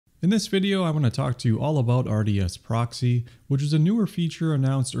In this video, I want to talk to you all about RDS Proxy, which is a newer feature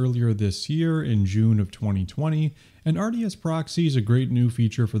announced earlier this year in June of 2020. And RDS Proxy is a great new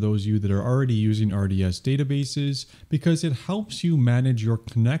feature for those of you that are already using RDS databases because it helps you manage your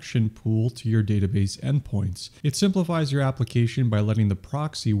connection pool to your database endpoints. It simplifies your application by letting the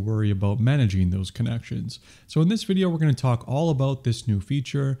proxy worry about managing those connections. So in this video, we're going to talk all about this new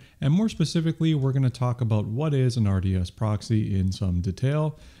feature, and more specifically, we're going to talk about what is an RDS proxy in some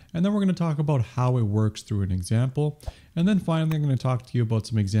detail. And then we're going to talk about how it works through an example. And then finally, I'm going to talk to you about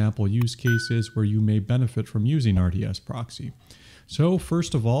some example use cases where you may benefit from using RDS Proxy. So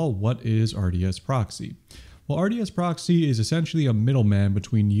first of all, what is RDS Proxy? Well, RDS Proxy is essentially a middleman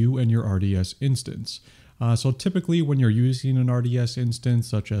between you and your RDS instance. So typically when you're using an RDS instance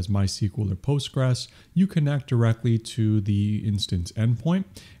such as MySQL or Postgres, you connect directly to the instance endpoint.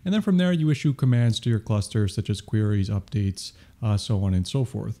 And then from there, you issue commands to your cluster such as queries, updates, so on and so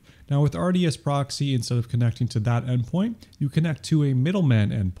forth. Now with RDS Proxy, instead of connecting to that endpoint, you connect to a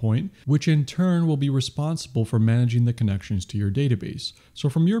middleman endpoint, which in turn will be responsible for managing the connections to your database. So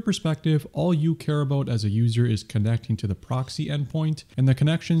from your perspective, all you care about as a user is connecting to the proxy endpoint, and the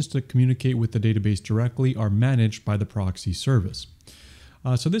connections to communicate with the database directly are managed by the proxy service.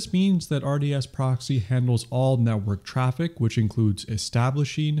 So this means that RDS Proxy handles all network traffic, which includes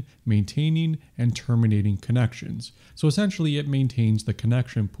establishing, maintaining, and terminating connections. So essentially, it maintains the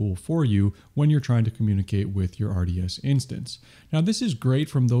connection pool for you when you're trying to communicate with your RDS instance. Now, this is great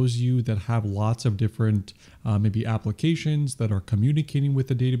from those of you that have lots of different maybe applications that are communicating with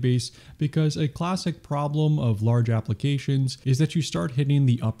the database, because a classic problem of large applications is that you start hitting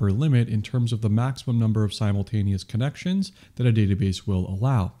the upper limit in terms of the maximum number of simultaneous connections that a database will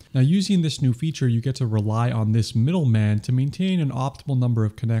allow. Now, using this new feature, you get to rely on this middleman to maintain an optimal number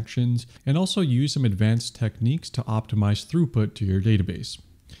of connections and also use some advanced techniques to optimize throughput to your database.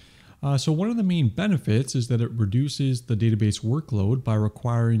 So one of the main benefits is that it reduces the database workload by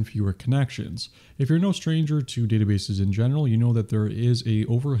requiring fewer connections. If you're no stranger to databases in general, you know that there is an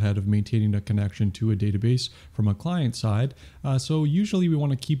overhead of maintaining a connection to a database from a client side. So usually we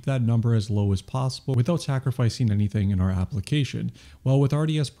want to keep that number as low as possible without sacrificing anything in our application. Well, with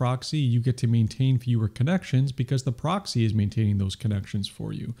RDS Proxy, you get to maintain fewer connections because the proxy is maintaining those connections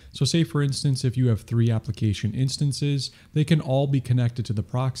for you. So say for instance, if you have 3 application instances, they can all be connected to the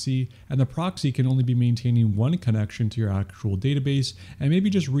proxy, and the proxy can only be maintaining one connection to your actual database and maybe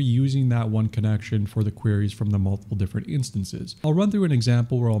just reusing that one connection for the queries from the multiple different instances. I'll run through an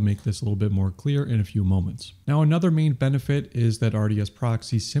example where I'll make this a little bit more clear in a few moments. Now, another main benefit is that RDS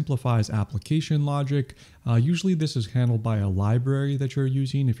Proxy simplifies application logic. Usually this is handled by a library that you're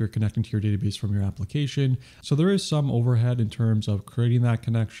using if you're connecting to your database from your application. So there is some overhead in terms of creating that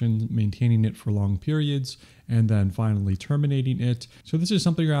connection, maintaining it for long periods, and then finally terminating it. So this is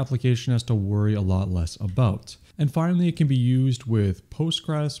something your application has to worry a lot less about. And finally, it can be used with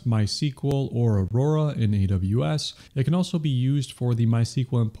Postgres, MySQL, or Aurora in AWS. It can also be used for the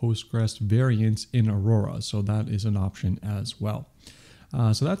MySQL and Postgres variants in Aurora. So that is an option as well.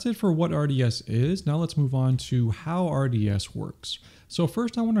 So that's it for what RDS is. Now let's move on to how RDS works. So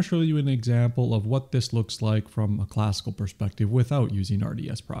first I want to show you an example of what this looks like from a classical perspective without using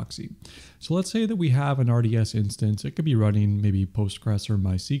RDS Proxy. So let's say that we have an RDS instance. It could be running maybe Postgres or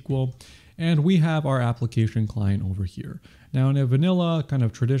MySQL, and we have our application client over here. Now in a vanilla kind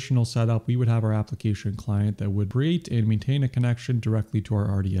of traditional setup, we would have our application client that would create and maintain a connection directly to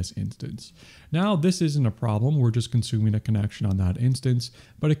our RDS instance. Now this isn't a problem, we're just consuming a connection on that instance,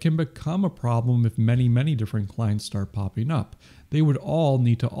 but it can become a problem if many different clients start popping up. They would all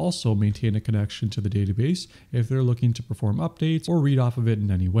need to also maintain a connection to the database if they're looking to perform updates or read off of it in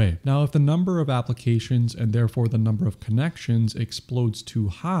any way. Now, if the number of applications and therefore the number of connections explodes too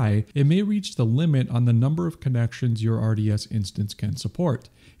high, it may reach the limit on the number of connections your RDS instance can support,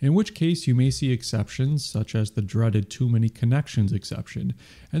 in which case you may see exceptions such as the dreaded too many connections exception.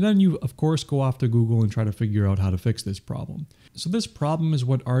 And then you, of course, go off to Google and try to figure out how to fix this problem. So this problem is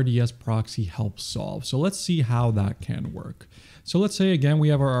what RDS Proxy helps solve. So let's see how that can work. So let's say again, we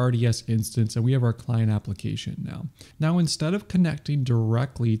have our RDS instance and we have our client application now. Now, instead of connecting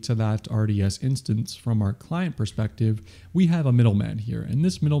directly to that RDS instance from our client perspective, we have a middleman here. And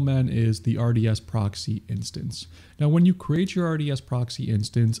this middleman is the RDS Proxy instance. Now, when you create your RDS Proxy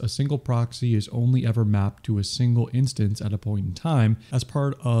instance, a single proxy is only ever mapped to a single instance at a point in time as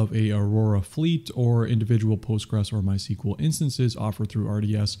part of a Aurora fleet or individual Postgres or MySQL instances offered through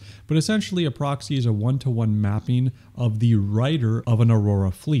RDS. But essentially, a proxy is a one-to-one mapping of the writer of an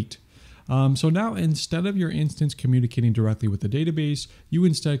Aurora fleet. So now instead of your instance communicating directly with the database, you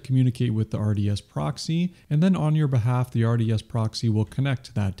instead communicate with the RDS proxy, and then on your behalf, the RDS proxy will connect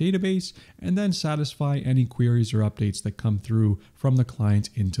to that database and then satisfy any queries or updates that come through from the client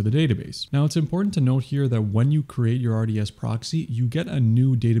into the database. Now it's important to note here that when you create your RDS proxy, you get a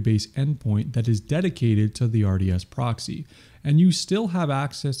new database endpoint that is dedicated to the RDS proxy. And you still have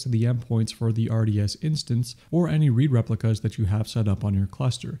access to the endpoints for the RDS instance or any read replicas that you have set up on your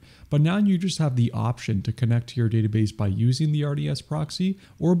cluster. But now you just have the option to connect to your database by using the RDS proxy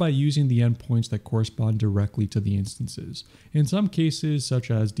or by using the endpoints that correspond directly to the instances. In some cases, such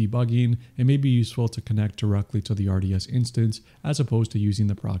as debugging, it may be useful to connect directly to the RDS instance as opposed to using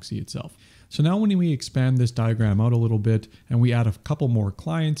the proxy itself. So now when we expand this diagram out a little bit and we add a couple more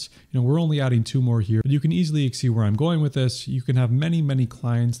clients, we're only adding 2 more here, but you can easily see where I'm going with this. You can have many, many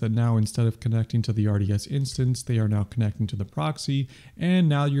clients that now instead of connecting to the RDS instance, they are now connecting to the proxy. And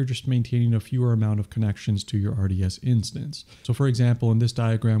now you're just maintaining a fewer amount of connections to your RDS instance. So for example, in this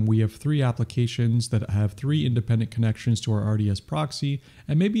diagram, we have 3 applications that have 3 independent connections to our RDS proxy.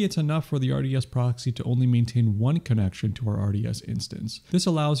 And maybe it's enough for the RDS proxy to only maintain 1 connection to our RDS instance. This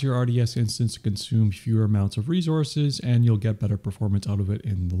allows your RDS instance to consume fewer amounts of resources and you'll get better performance out of it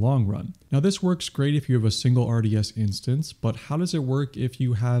in the long run. Now this works great if you have a single RDS instance, but how does it work if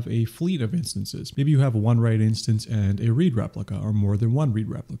you have a fleet of instances? Maybe you have 1 write instance and a read replica or more than 1 read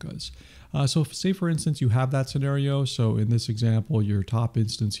replicas. So say for instance you have that scenario. So in this example, your top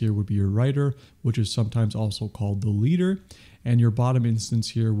instance here would be your writer, which is sometimes also called the leader. And your bottom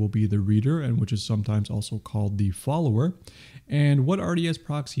instance here will be the reader, and which is sometimes also called the follower. And what RDS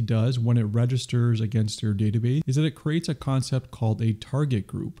Proxy does when it registers against your database is that it creates a concept called a target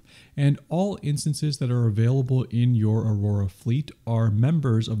group. And all instances that are available in your Aurora fleet are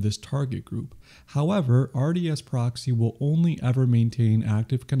members of this target group. However, RDS Proxy will only ever maintain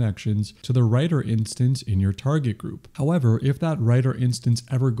active connections to the writer instance in your target group. However, if that writer instance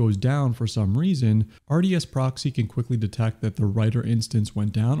ever goes down for some reason, RDS Proxy can quickly detect that the writer instance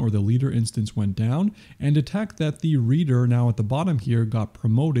went down or the leader instance went down and detect that the reader now at the bottom here got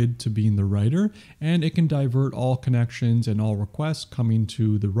promoted to being the writer, and it can divert all connections and all requests coming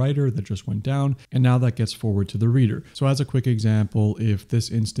to the writer that just went down, and now that gets forwarded to the reader. So as a quick example, if this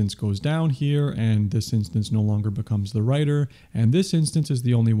instance goes down here and this instance no longer becomes the writer and this instance is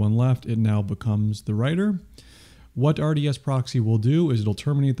the only one left, it now becomes the writer. What RDS Proxy will do is it'll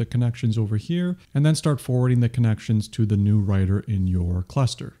terminate the connections over here and then start forwarding the connections to the new writer in your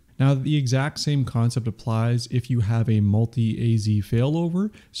cluster. Now, the exact same concept applies if you have a multi-AZ failover.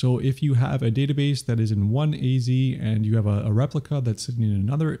 So if you have a database that is in one AZ and you have a replica that's sitting in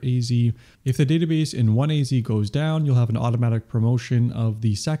another AZ, if the database in one AZ goes down, you'll have an automatic promotion of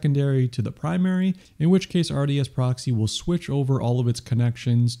the secondary to the primary, in which case RDS Proxy will switch over all of its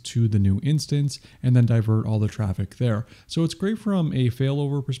connections to the new instance and then divert all the traffic there. So it's great from a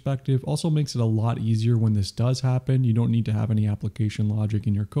failover perspective. Also makes it a lot easier when this does happen. You don't need to have any application logic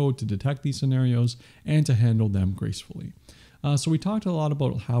in your code to detect these scenarios and to handle them gracefully. So we talked a lot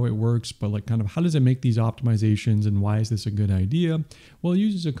about how it works, but how does it make these optimizations and why is this a good idea? Well, it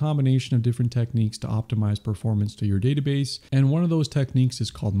uses a combination of different techniques to optimize performance to your database. And one of those techniques is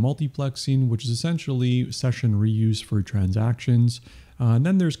called multiplexing, which is essentially session reuse for transactions. And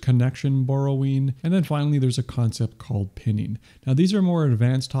then there's connection borrowing. And then finally, there's a concept called pinning. Now, these are more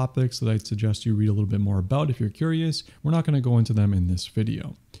advanced topics that I'd suggest you read a little bit more about if you're curious. We're not going to go into them in this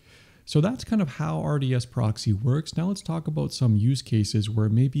video. So that's kind of how RDS Proxy works. Now let's talk about some use cases where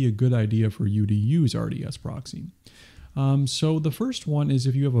it may be a good idea for you to use RDS Proxy. So the first one is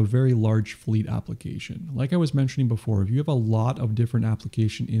if you have a very large fleet application. Like I was mentioning before, if you have a lot of different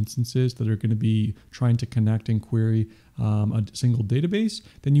application instances that are going to be trying to connect and query a single database,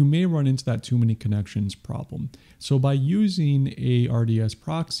 then you may run into that too many connections problem. So by using a RDS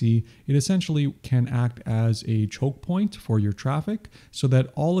proxy, it essentially can act as a choke point for your traffic so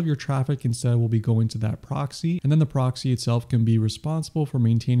that all of your traffic instead will be going to that proxy, and then the proxy itself can be responsible for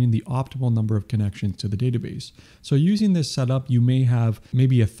maintaining the optimal number of connections to the database. So using this setup, you may have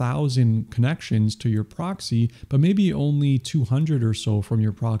maybe 1,000 connections to your proxy, but maybe only 200 or so from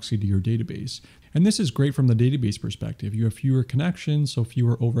your proxy to your database. And this is great from the database perspective. You have fewer connections, so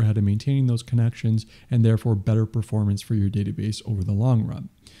fewer overhead in maintaining those connections, and therefore better performance for your database over the long run.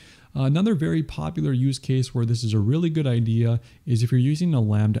 Another very popular use case where this is a really good idea is if you're using a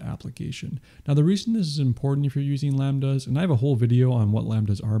Lambda application. Now, the reason this is important if you're using Lambdas, and I have a whole video on what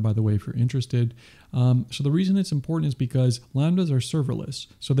Lambdas are, by the way, if you're interested. So the reason it's important is because Lambdas are serverless,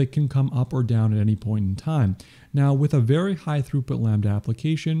 so they can come up or down at any point in time. Now, with a very high throughput Lambda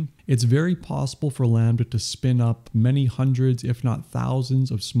application, It's very possible for Lambda to spin up many hundreds, if not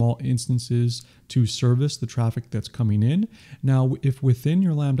thousands, of small instances to service the traffic that's coming in. Now, if within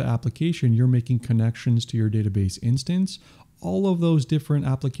your Lambda application, you're making connections to your database instance, all of those different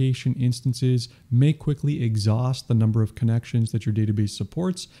application instances may quickly exhaust the number of connections that your database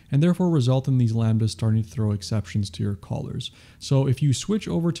supports, and therefore result in these Lambdas starting to throw exceptions to your callers. So if you switch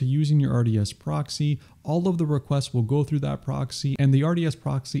over to using your RDS proxy, all of the requests will go through that proxy, and the RDS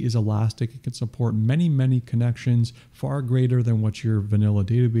proxy is elastic. It can support many, many connections, far greater than what your vanilla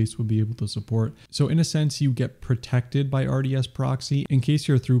database would be able to support. So in a sense, you get protected by RDS proxy in case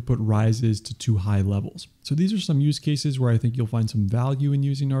your throughput rises to too high levels. So these are some use cases where I think you'll find some value in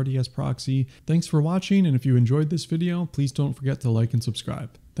using RDS proxy. Thanks for watching, and if you enjoyed this video, please don't forget to like and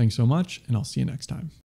subscribe. Thanks so much, and I'll see you next time.